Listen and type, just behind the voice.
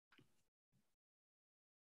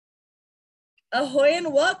Ahoy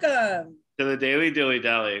and welcome. To the Daily Dilly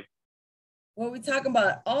Dally. Where we talk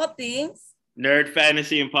about all things nerd,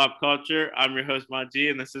 fantasy, and pop culture. I'm your host, Maji,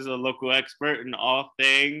 and this is a local expert in all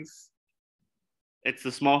things. It's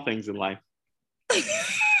the small things in life.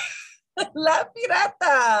 La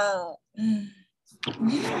Pirata. You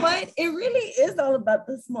know what? It really is all about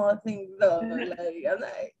the small things, though.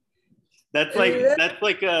 That's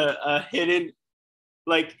like a hidden,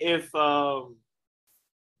 like if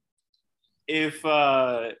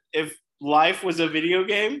life was a video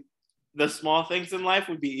game, the small things in life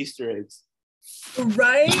would be Easter eggs.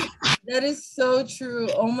 Right? That is so true.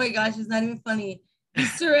 Oh my gosh, it's not even funny.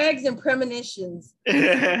 Easter eggs and premonitions.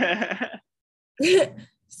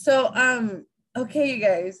 So, okay, you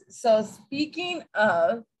guys. So speaking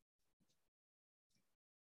of,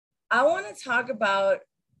 I want to talk about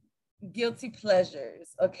guilty pleasures,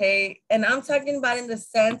 okay? And I'm talking about in the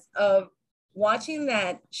sense of watching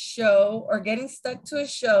that show or getting stuck to a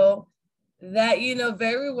show that you know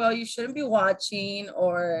very well you shouldn't be watching,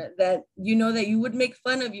 or that you know that you would make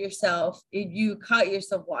fun of yourself if you caught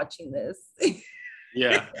yourself watching this.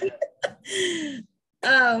 Yeah.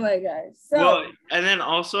 Oh my gosh. So, well, and then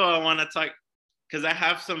also I want to talk, because I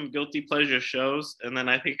have some guilty pleasure shows, and then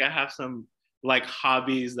I think I have some like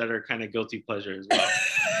hobbies that are kind of guilty pleasure as well.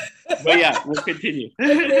 But yeah, we'll continue.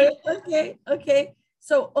 Okay.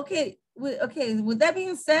 So, with that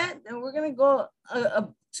being said, then we're gonna go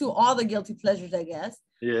to all the guilty pleasures, I guess.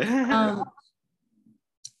 Yeah.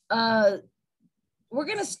 We're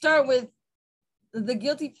gonna start with the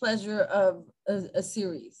guilty pleasure of a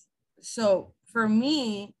series. So for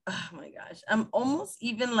me, oh my gosh, I'm almost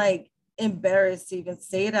even like embarrassed to even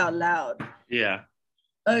say it out loud. Yeah.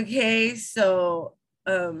 Okay, so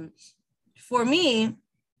for me,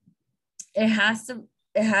 it has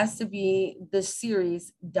to be the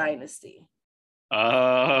series Dynasty.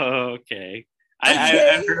 Oh, okay.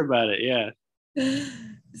 I've heard about it. Yeah.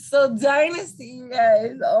 So Dynasty, you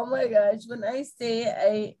guys. Oh my gosh! When I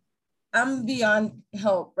say I'm beyond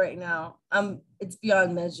help right now. It's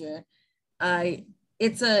beyond measure.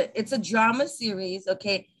 It's a drama series.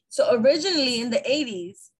 Okay, so originally in the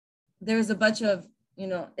 80s, there's a bunch of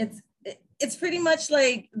it's pretty much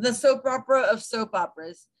like the soap opera of soap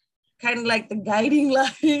operas, kind of like The Guiding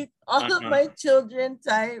Light, all of my children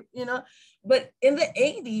type, But in the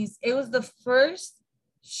 80s, it was the first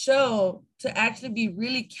show to actually be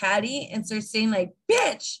really catty and start saying like,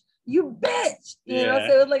 bitch, you bitch, so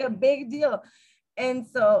it was like a big deal. And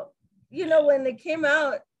so, when they came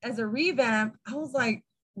out as a revamp, I was like,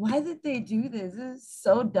 why did they do this? This is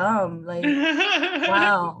so dumb. Like,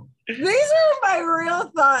 wow. These are my real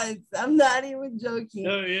thoughts. I'm not even joking.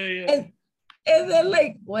 Oh, yeah. And then,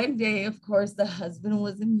 like, one day, of course, the husband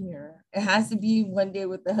wasn't here. It has to be one day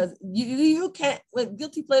with the husband. You can't, like,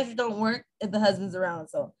 guilty pleasure don't work if the husband's around.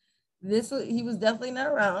 So he was definitely not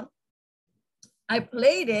around. I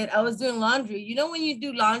played it. I was doing laundry. You know, when you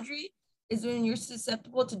do laundry is when you're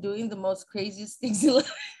susceptible to doing the most craziest things in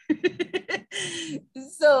life.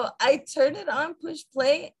 So I turned it on, push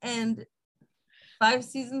play, and 5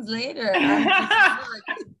 seasons later, I'm just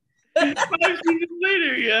like, 5 seasons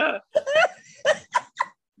later, yeah.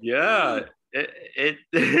 Yeah. It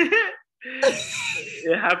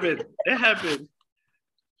happened. It happened.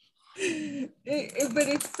 But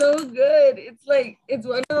it's so good. It's like, it's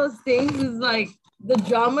one of those things, is like the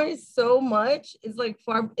drama is so much. It's like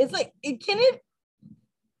it can't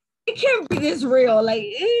be this real. Like,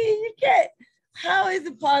 you can't. How is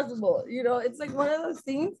it possible? It's like one of those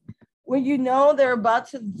things where they're about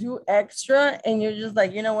to do extra and you're just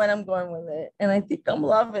like, you know what, I'm going with it. And I think I'm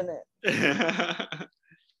loving it.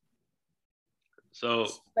 So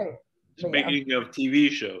speaking of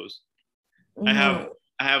TV shows, I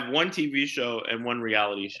have one TV show and one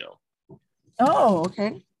reality show. Oh,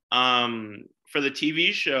 okay. For the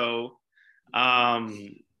TV show,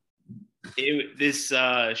 this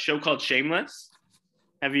show called Shameless.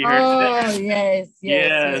 Have you heard of it?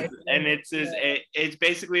 Yes. And it's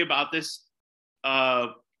basically about this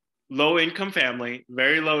low income family,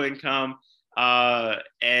 very low income,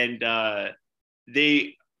 and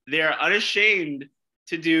they are unashamed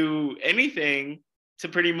to do anything to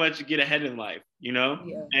pretty much get ahead in life, Yeah.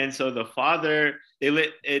 And so the father,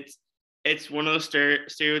 it's one of those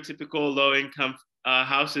stereotypical low income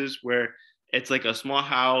houses where it's like a small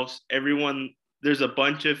house. There's a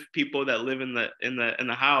bunch of people that live in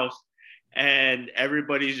the house, and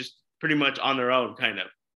everybody's just pretty much on their own, kind of.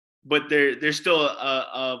 But there's still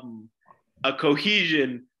a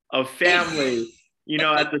cohesion of family,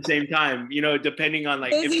 at the same time. Depending on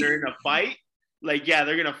like if they're in a fight, like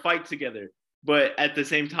they're gonna fight together. But at the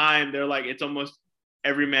same time, they're like, it's almost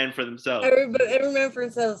every man for themselves. Every man for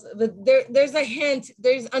themselves. But there's a hint.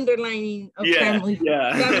 There's underlining of family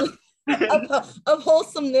of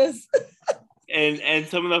wholesomeness. and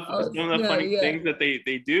some of the funny things that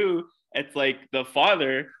they do. It's like the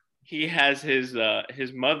father, he has his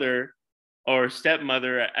mother or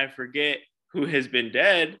stepmother, I forget, who has been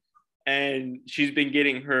dead, and she's been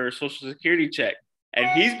getting her Social Security check, and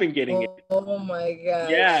he's been getting it. Oh my god!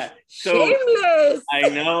 Yeah, so shameless. I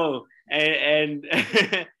know, and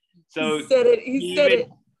so he said it.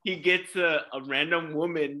 He gets a random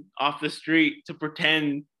woman off the street to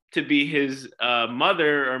pretend to be his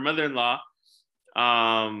mother or mother-in-law,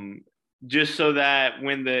 just so that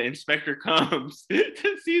when the inspector comes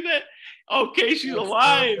to see that, okay, she's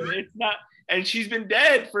alive. It's not, and she's been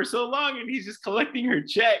dead for so long, and he's just collecting her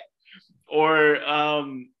check. Or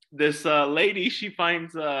this lady, she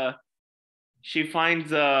finds a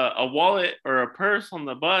wallet or a purse on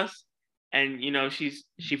the bus, and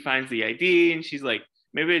she finds the ID, and she's like,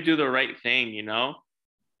 maybe I do the right thing,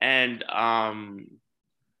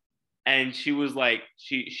 and she was like,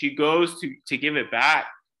 she goes to give it back,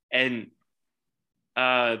 and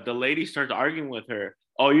the lady starts arguing with her.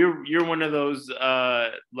 Oh, you're one of those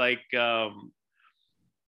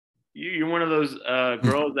you're one of those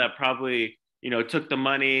girls that probably took the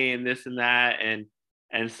money and this and that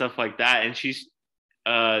and stuff like that. And she's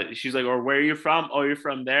like, or where are you from? Oh, you're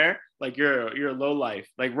from there. Like you're a low life.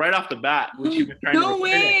 Like right off the bat when she was trying no to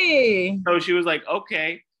way. So she was like,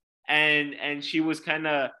 okay, and she was kind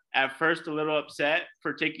of at first a little upset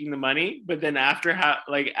for taking the money, but then after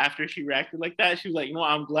she reacted like that, she was like, no,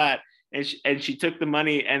 I'm glad. And she took the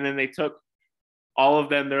money, and then they took all of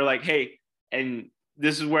them. They're like, hey, and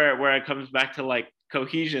this is where it comes back to like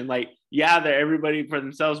cohesion. Like, yeah, they're everybody for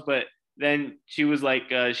themselves, but then she was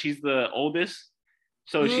like, she's the oldest,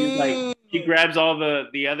 so she's like, she grabs all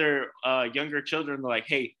the other younger children. They're like,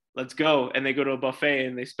 hey, let's go, and they go to a buffet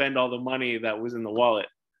and they spend all the money that was in the wallet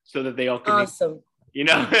so that they all can awesome. So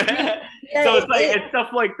it's like it's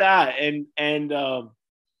stuff like that, and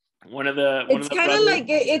one of the kind of like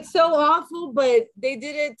it's so awful, but they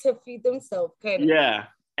did it to feed themselves, kind of. Yeah,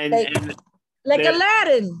 and like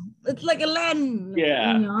Aladdin. It's like Aladdin.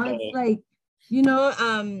 Yeah, it's like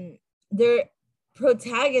they're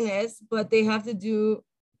protagonists, but they have to do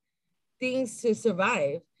things to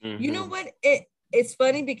survive. Mm-hmm. You know what? It's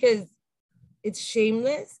funny because it's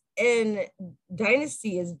shameless, and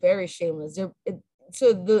Dynasty is very shameless.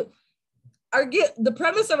 So the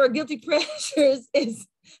premise of our guilty pleasures is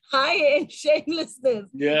high-end shamelessness.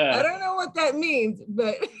 Yeah, I don't know what that means,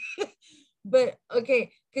 but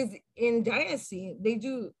okay, because in Dynasty they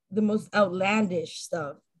do the most outlandish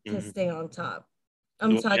stuff to stay on top.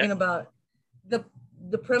 I'm talking about the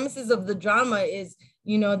premises of the drama is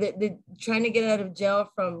that they're trying to get out of jail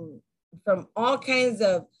from all kinds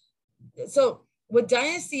of. So what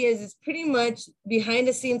Dynasty is pretty much behind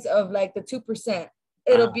the scenes of like the 2%.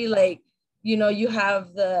 It'll be like, you have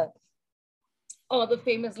all the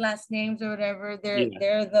famous last names or whatever.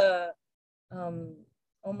 They're the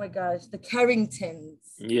oh my gosh, the Carringtons.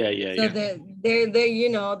 So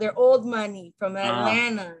they're old money from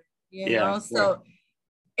Atlanta, So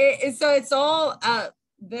it's all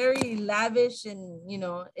very lavish, and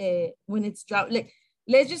when it's dropped, like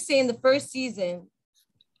let's just say in the first season,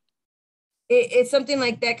 it's something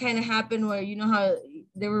like that kind of happened where how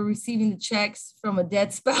they were receiving the checks from a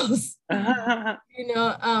dead spouse.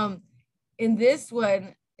 In this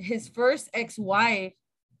one, his first ex-wife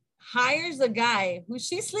hires a guy who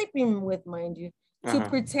she's sleeping with, mind you, to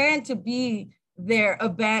pretend to be their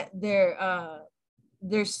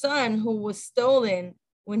son who was stolen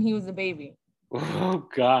when he was a baby. Oh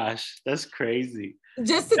gosh, that's crazy.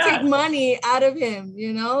 Just to take money out of him,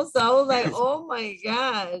 So I was like, oh my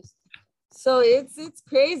gosh. So it's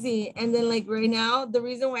crazy. And then like right now, the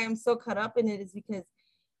reason why I'm so caught up in it is because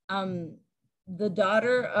the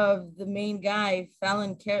daughter of the main guy,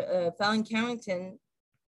 Fallon Carrington,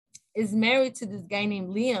 is married to this guy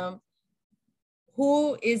named Liam,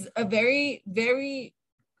 who is a very, very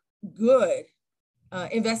good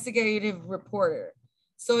investigative reporter.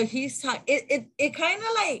 So he's it kind of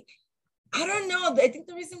like, I don't know. I think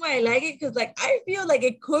the reason why I like it, because like I feel like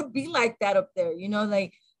it could be like that up there,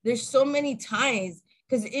 like there's so many ties,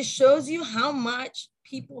 because it shows you how much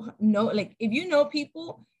people know. Like if you know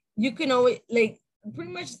people, you can always, like,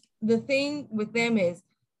 pretty much the thing with them is,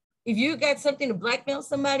 if you got something to blackmail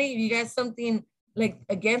somebody, if you got something like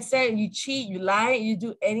against that, you cheat, you lie, you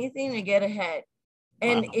do anything to get ahead.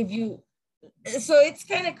 And so it's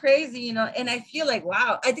kind of crazy, and I feel like,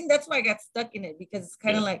 wow, I think that's why I got stuck in it, because it's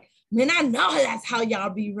kind of like man, I know that's how y'all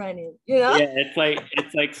be running, you know? Yeah,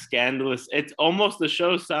 it's like scandalous. It's almost the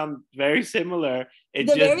shows sound very similar. It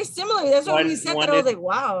They're just very similar. That's why when you said that, I was is, like,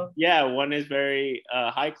 wow. yeah, one is very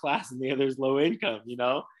high class and the other is low income, you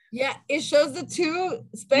know? Yeah, it shows the two Yeah.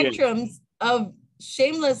 spectrums of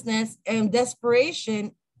shamelessness and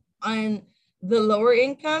desperation on the lower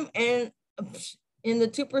income and in the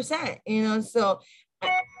 2%, you know? So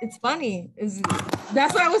it's funny.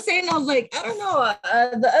 That's what I was saying. I was like, I don't know,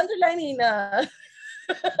 the underlining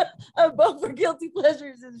of both for guilty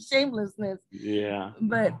pleasures is shamelessness. Yeah.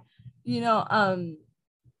 But, you know, I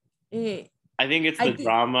think it's the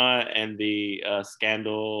drama and the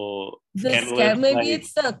scandalous, maybe like,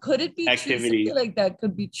 it's could it be activities. True? Something like that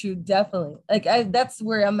could be true, definitely. Like that's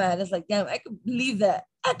where I'm at. It's like, damn, I could believe that.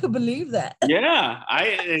 I could believe that. Yeah,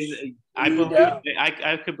 I believe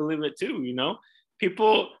I could believe it too, you know.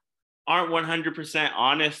 People aren't 100%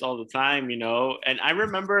 honest all the time, you know. And I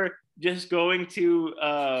remember just going to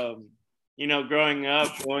you know, growing up,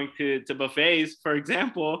 going to buffets, for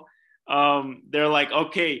example. They're like,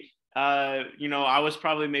 okay, you know, I was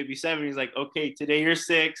probably maybe 7. He's like, okay, today you're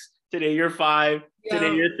 6, today you're 5,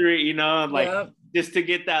 today you're 3, you know, and like just to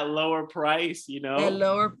get that lower price, you know. That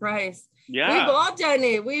lower price. Yeah. We've all done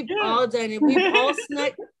it. We've all done it. We've all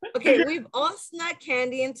snuck. Okay, we've all snuck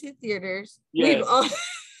candy into theaters. Yes.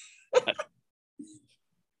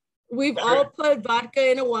 We've all put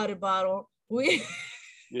vodka in a water bottle.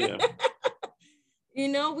 Yeah. You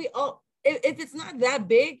know, we all, if it's not that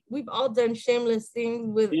big, we've all done shameless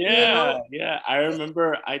things with, you know. Yeah. I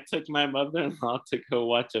remember I took my mother-in-law to go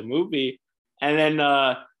watch a movie, and then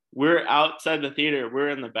we're outside the theater, we're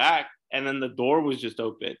in the back, and then the door was just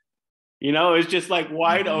open. You know, it's just like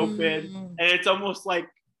wide open, and it's almost like,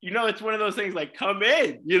 you know, it's one of those things like, come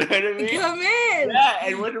in, you know what I mean? Come in. Yeah,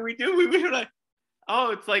 and what do? We were like,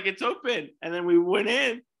 oh, it's like, it's open. And then we went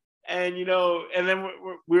in, and, you know, and then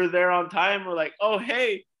we're there on time. We're like, oh,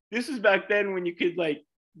 hey, this is back then when you could like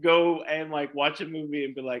go and like watch a movie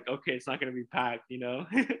and be like, okay, it's not going to be packed, you know?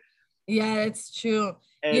 Yeah, it's true.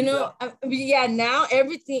 And, you know, yeah, now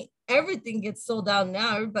everything gets sold out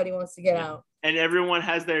now. Everybody wants to get out. And everyone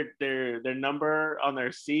has their number on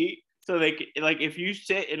their seat. So they like, if you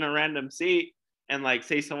sit in a random seat and like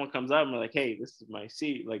say someone comes up and we're like, hey, this is my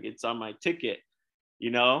seat, like it's on my ticket,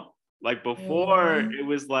 you know? Like before it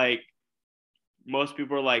was like most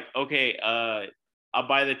people are like, okay, I'll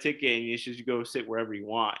buy the ticket and you should go sit wherever you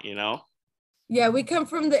want, you know? Yeah, we come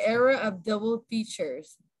from the era of double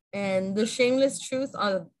features. And the shameless truth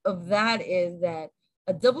of that is that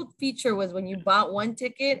a double feature was when you bought one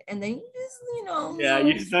ticket and then you just, you know. Yeah,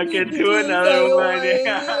 you snuck into another one.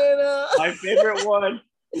 Yeah. You know? My favorite one,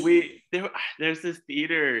 there's this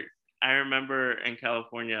theater I remember in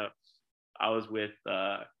California. I was with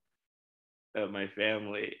my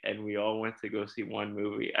family, and we all went to go see one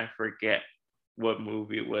movie. I forget what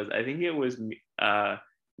movie it was. I think it was me,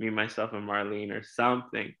 myself, and Marlene or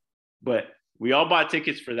something. But we all bought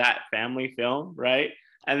tickets for that family film, right?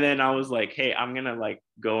 And then I was like, hey, I'm going to like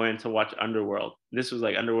go in to watch Underworld. This was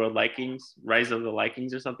like Underworld Likings, Rise of the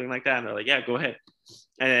Likings or something like that. And they're like, yeah, go ahead.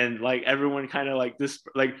 And then like everyone kind of like this,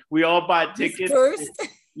 like we all bought tickets. Dispersed?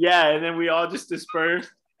 Yeah. And then we all just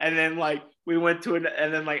dispersed. And then like we went to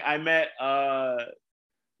and then like I met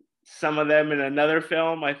some of them in another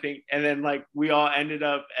film, I think. And then like we all ended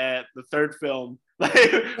up at the third film. Like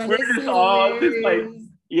we're just all just like,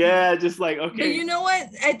 yeah, just like, okay. But you know what?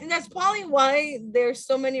 I think that's probably why there's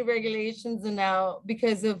so many regulations now,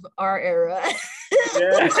 because of our era.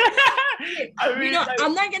 Yeah. I mean, you know, like,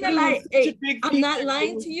 I'm not gonna lie. Hey, I'm not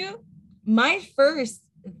lying to you. My first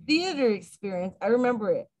theater experience, I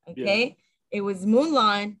remember it. Okay, it was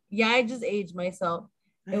Mulan. Yeah, I just aged myself.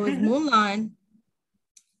 It was Mulan,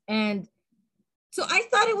 and so I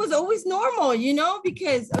thought it was always normal, you know,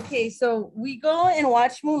 because okay, so we go and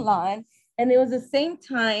watch Mulan. And it was the same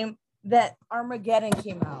time that Armageddon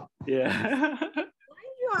came out. Yeah. Mind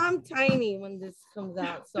you, I'm tiny when this comes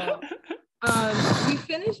out. So we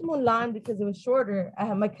finished Mulan because it was shorter.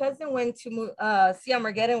 My cousin went to see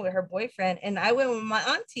Armageddon with her boyfriend, and I went with my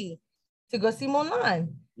auntie to go see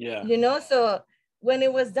Mulan. Yeah. You know, so when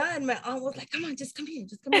it was done, my aunt was like, come on, just come here.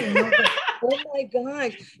 And I was like, oh my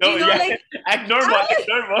gosh. No, you know, like, act normal, act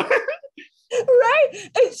normal. Right?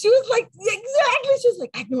 And she was like, exactly. She was like,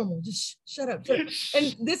 act normal, just shut up. And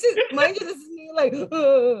this is, mind you, this is me like, and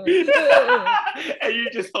you're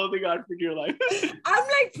just holding on for your life. I'm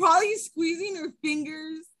like probably squeezing her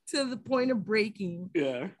fingers to the point of breaking.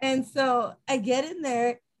 Yeah. And so I get in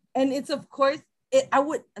there, and it's, of course,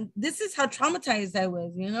 this is how traumatized I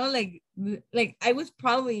was, you know, like I was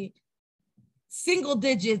probably single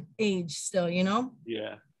digit age still, you know?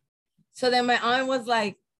 Yeah. So then my aunt was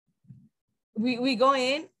like, we go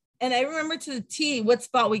in, and I remember to the T what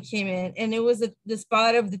spot we came in, and it was the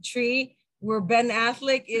spot of the tree where Ben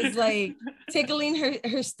Affleck is like tickling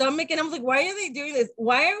her stomach, and I'm like, why are they doing this?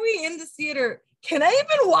 Why are we in the theater? Can I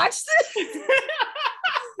even watch this?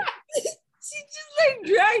 She just like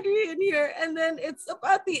dragged me in here, and then it's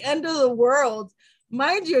about the end of the world.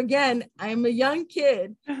 Mind you, again, I'm a young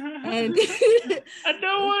kid, and I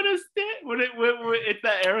don't want to stay. It's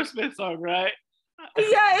that Aerosmith song, right?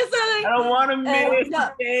 Yeah, it's like I don't want to miss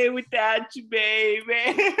a day without you,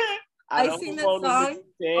 baby. I sing that song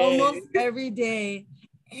almost every day.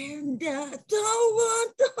 And I don't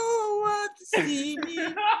want the whole world to see me.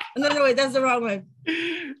 No, wait, that's the wrong one.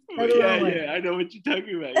 Yeah, I know what you're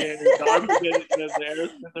talking about. Yeah, that's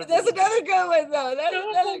another good one, though. That's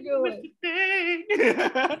another good one.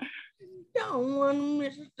 Don't want to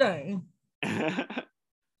miss a thing.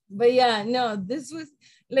 But yeah, no, this was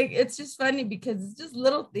like, it's just funny because it's just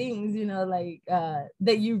little things, you know, like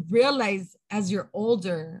that you realize as you're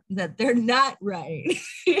older that they're not right.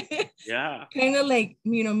 Yeah. Kind of like,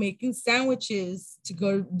 you know, making sandwiches to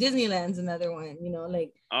go to Disneyland's another one, you know,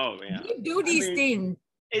 like, oh man, you do these things.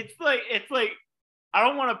 It's like I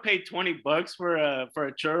don't want to pay $20 for a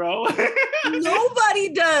churro. Nobody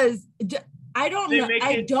does. I don't know.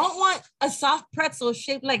 I don't want a soft pretzel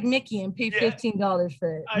shaped like Mickey and pay $15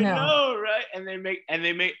 for it. I know, right? And they make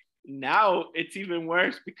now it's even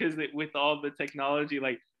worse because with all the technology,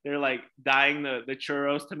 like they're like dyeing the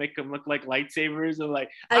churros to make them look like lightsabers, and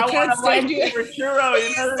like I can't stand you. Churro,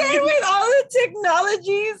 you know what I mean? With all the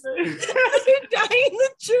technologies, dyeing the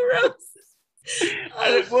churros.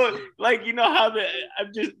 Well, like, you know how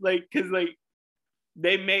I'm just like, because like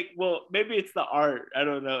they make, well, maybe it's the art, I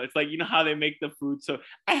don't know, it's like, you know how they make the food. So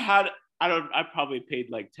I probably paid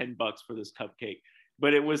like $10 for this cupcake,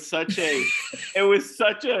 but it was such a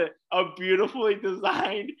beautifully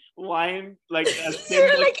designed wine, like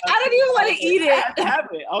you're like, I don't even want to eat it. I have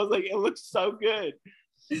it. I was like, it looks so good.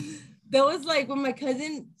 That was like when my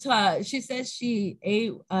cousin she said she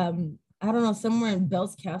ate I don't know, somewhere in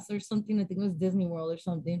Bell's Castle or something. I think it was Disney World or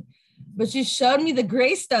something, but she showed me the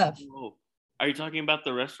gray stuff. Whoa. Are you talking about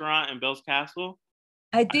the restaurant in Bell's Castle?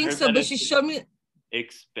 I think so, but she showed me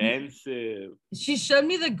expensive. She showed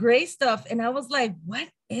me the gray stuff, and I was like, what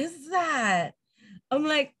is that? I'm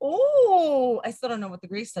like, oh, I still don't know what the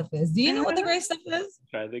gray stuff is. Do you know what the gray stuff is?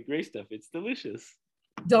 Try the gray stuff. It's delicious.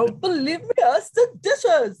 Don't believe me, ask the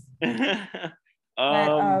dishes.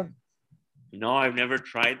 No, I've never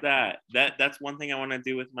tried that. That's one thing I want to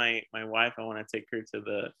do with my wife. I want to take her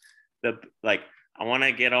to the like, I want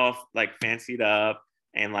to get off like fancied up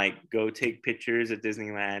and like go take pictures at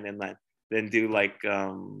Disneyland, and like then do like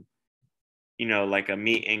you know, like a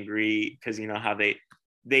meet and greet, because you know how they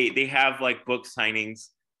have like book signings,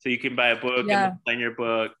 so you can buy a book and sign your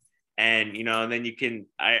book, and you know, and then you can,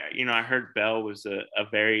 I heard Belle was a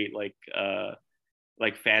very like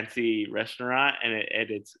fancy restaurant, and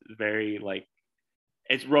it's very like,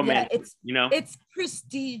 it's romantic, you know, it's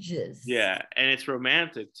prestigious. Yeah, and it's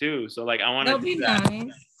romantic too. So like, I want to be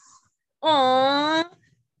nice. Aww.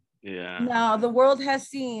 Yeah. Now the world has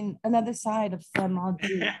seen another side of Sir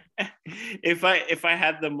Maudie. If I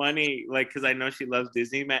had the money, like, because I know she loves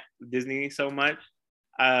Disney so much,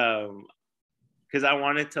 because I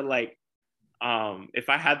wanted to like, if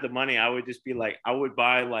I had the money, I would just be like, I would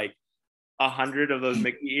buy like 100 of those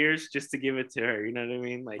Mickey ears just to give it to her. You know what I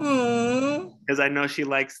mean? Like, because I know she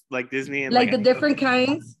likes like Disney and like the different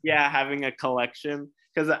kinds. Yeah, having a collection.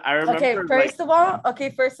 Because I remember. Okay,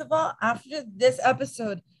 first of all, after this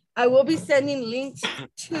episode, I will be sending links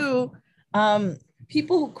to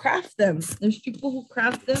people who craft them. There's people who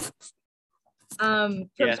craft them from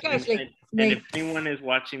scratch. And if anyone is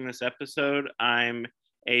watching this episode, I'm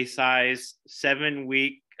a size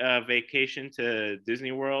 7-week vacation to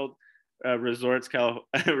Disney World resorts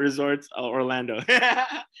Orlando.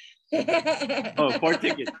 Oh, 4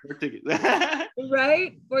 tickets.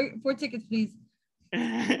 Right? Four tickets, please.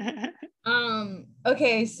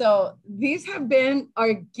 Okay, so these have been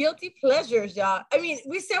our guilty pleasures, y'all. I mean,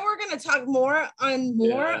 we said we're gonna talk more on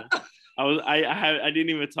more. Yeah. I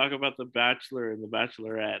didn't even talk about The Bachelor and The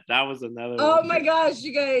Bachelorette. That was another one. My gosh,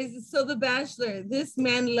 you guys. So The Bachelor, this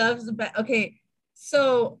man loves okay,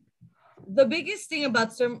 so the biggest thing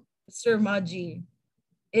about Sir Maudie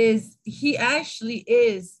is he actually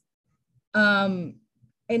is an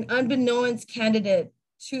unbeknownst candidate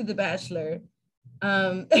to The Bachelor.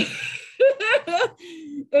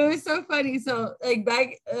 It was so funny. So like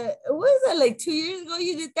back, what was that, like 2 years ago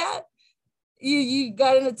you did that? You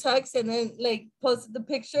got in a tux and then like posted the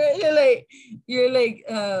picture. You're like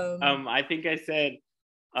I think I said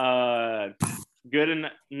Good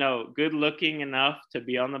looking enough to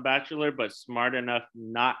be on The Bachelor, but smart enough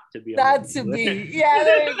not to be on Not The to Bachelor. be. Yeah,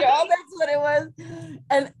 there you go. That's what it was.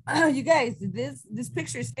 And you guys, this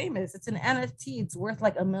picture is famous. It's an NFT. It's worth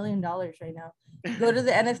like $1 million right now. Go to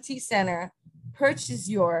the NFT center, purchase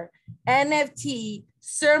your NFT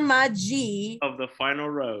Surma Of the final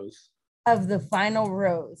rose. of the final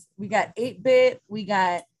rose. We got 8-bit. We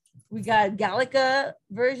got Galaga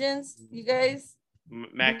versions. You guys.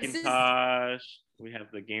 Macintosh. We have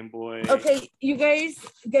the Game Boy. Okay, you guys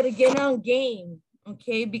gotta get on game,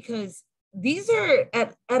 okay? Because these are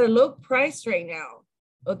at a low price right now.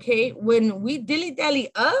 Okay, when we dilly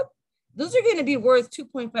dally up, those are gonna be worth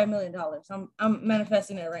 $2.5 million. I'm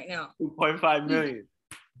manifesting it right now. 2.5 million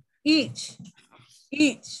Each.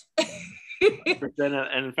 percent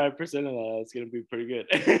and 5% of that, it's gonna be pretty good.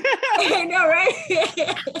 I know, right?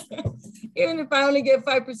 Even if I only get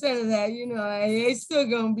 5% of that, you know, it's still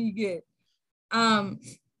gonna be good.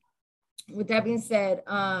 With that being said,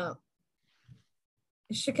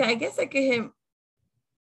 Shaka, I guess I could hit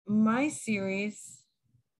my series.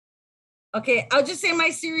 Okay, I'll just say my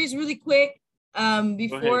series really quick.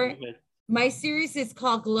 Before Go ahead. My series is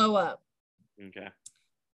called Glow Up. Okay.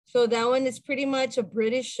 So that one is pretty much a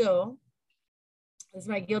British show. It's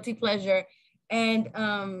my guilty pleasure. And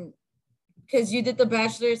because you did The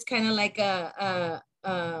Bachelor, it's kind of like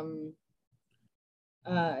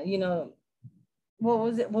you know, what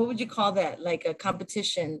was it? What would you call that? Like a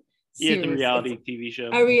competition series. Yeah, it's a reality TV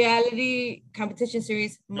show. A reality competition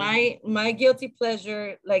series. My guilty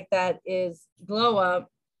pleasure like that is Glow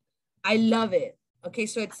Up. I love it. Okay,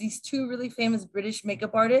 so it's these two really famous British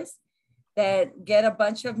makeup artists that get a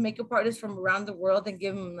bunch of makeup artists from around the world and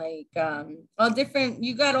give them like all different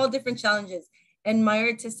challenges. And my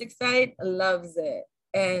artistic side loves it.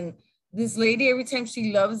 And this lady, every time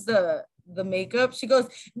she loves the makeup, she goes,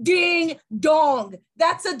 ding dong,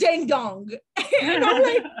 that's a ding dong. And I'm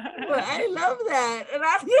like, well, I love that. And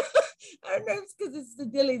I don't know if it's because it's the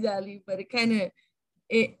dilly dally, but it kind of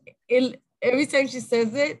it every time she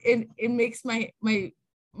says it, it makes my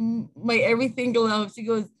everything glow. She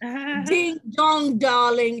goes, ding dong,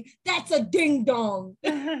 darling, that's a ding dong.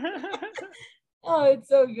 Oh, it's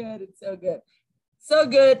so good. It's so good. So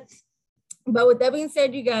good. But with that being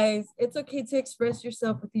said, you guys, it's okay to express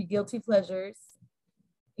yourself with your guilty pleasures.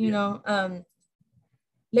 You know,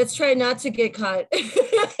 let's try not to get caught.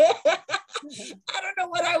 I don't know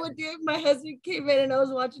what I would do if my husband came in and I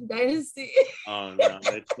was watching Dynasty. Oh no,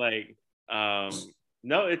 it's like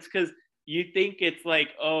no, it's because you think it's like,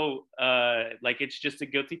 oh, like it's just a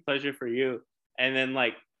guilty pleasure for you, and then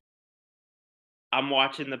like I'm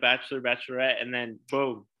watching The Bachelor, Bachelorette, and then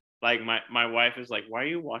boom, like my wife is like, why are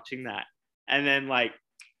you watching that? And then like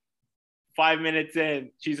 5 minutes in,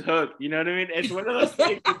 she's hooked. You know what I mean? It's one of those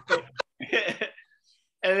things.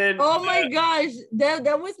 And then oh my gosh,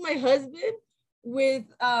 that was my husband with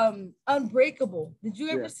Unbreakable. Did you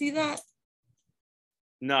ever see that?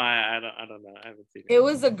 No, I don't know. I haven't seen it. It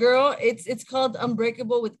was a girl. It's called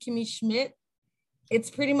Unbreakable with Kimmy Schmidt. It's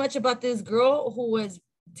pretty much about this girl who was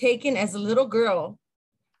taken as a little girl.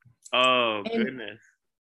 Oh, goodness.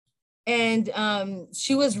 And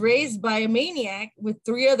she was raised by a maniac with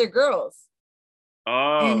 3 other girls.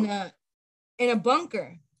 Oh. In a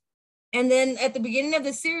bunker. And then at the beginning of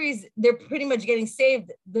the series, they're pretty much getting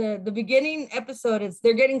saved. The beginning episode is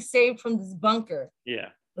they're getting saved from this bunker. Yeah.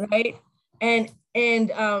 Right. And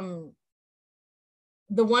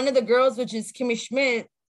the one of the girls, which is Kimmy Schmidt,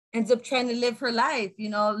 ends up trying to live her life, you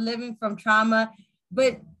know, living from trauma.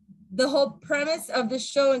 But the whole premise of the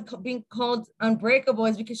show and being called Unbreakable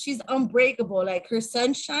is because she's unbreakable. Like her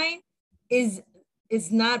sunshine is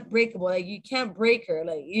not breakable. Like you can't break her.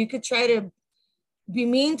 Like you could try to be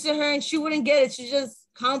mean to her and she wouldn't get it. She just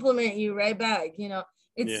compliment you right back. You know,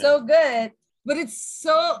 it's so good, but it's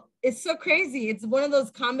so crazy. It's one of those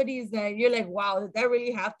comedies that you're like, wow, did that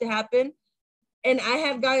really have to happen? And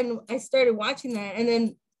I started watching that, and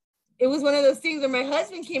then it was one of those things where my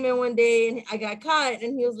husband came in one day and I got caught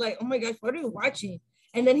and he was like, oh my gosh, what are you watching?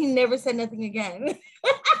 And then he never said nothing again. And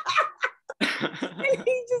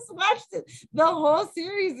he just watched it, the whole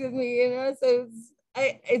series with me, you know? So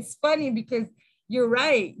it's funny because you're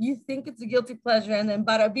right. You think it's a guilty pleasure and then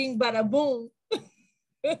bada bing, bada boom.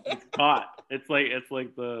 It's caught. It's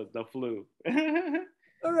like the flu.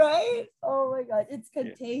 Right? Oh my God. It's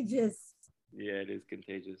contagious. Yeah, it is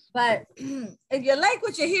contagious. But if you like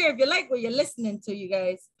what you hear, if you like what you're listening to, you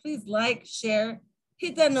guys, please like, share,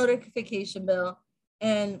 hit that notification bell,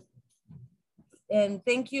 and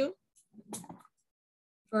thank you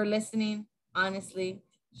for listening. Honestly,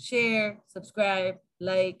 share, subscribe,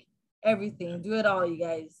 like, everything. Do it all, you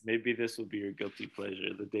guys. Maybe this will be your guilty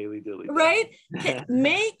pleasure, the daily dilly. Right?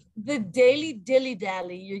 Make the daily dilly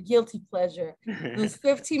dally your guilty pleasure. Those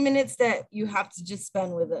 15 minutes that you have to just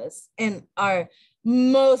spend with us in our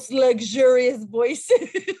most luxurious voices.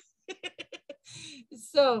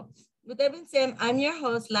 So, with that being said, I'm your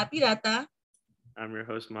host, La Pirata. I'm your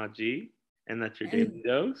host, Maji, and that's your daily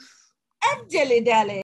dose of dilly dally.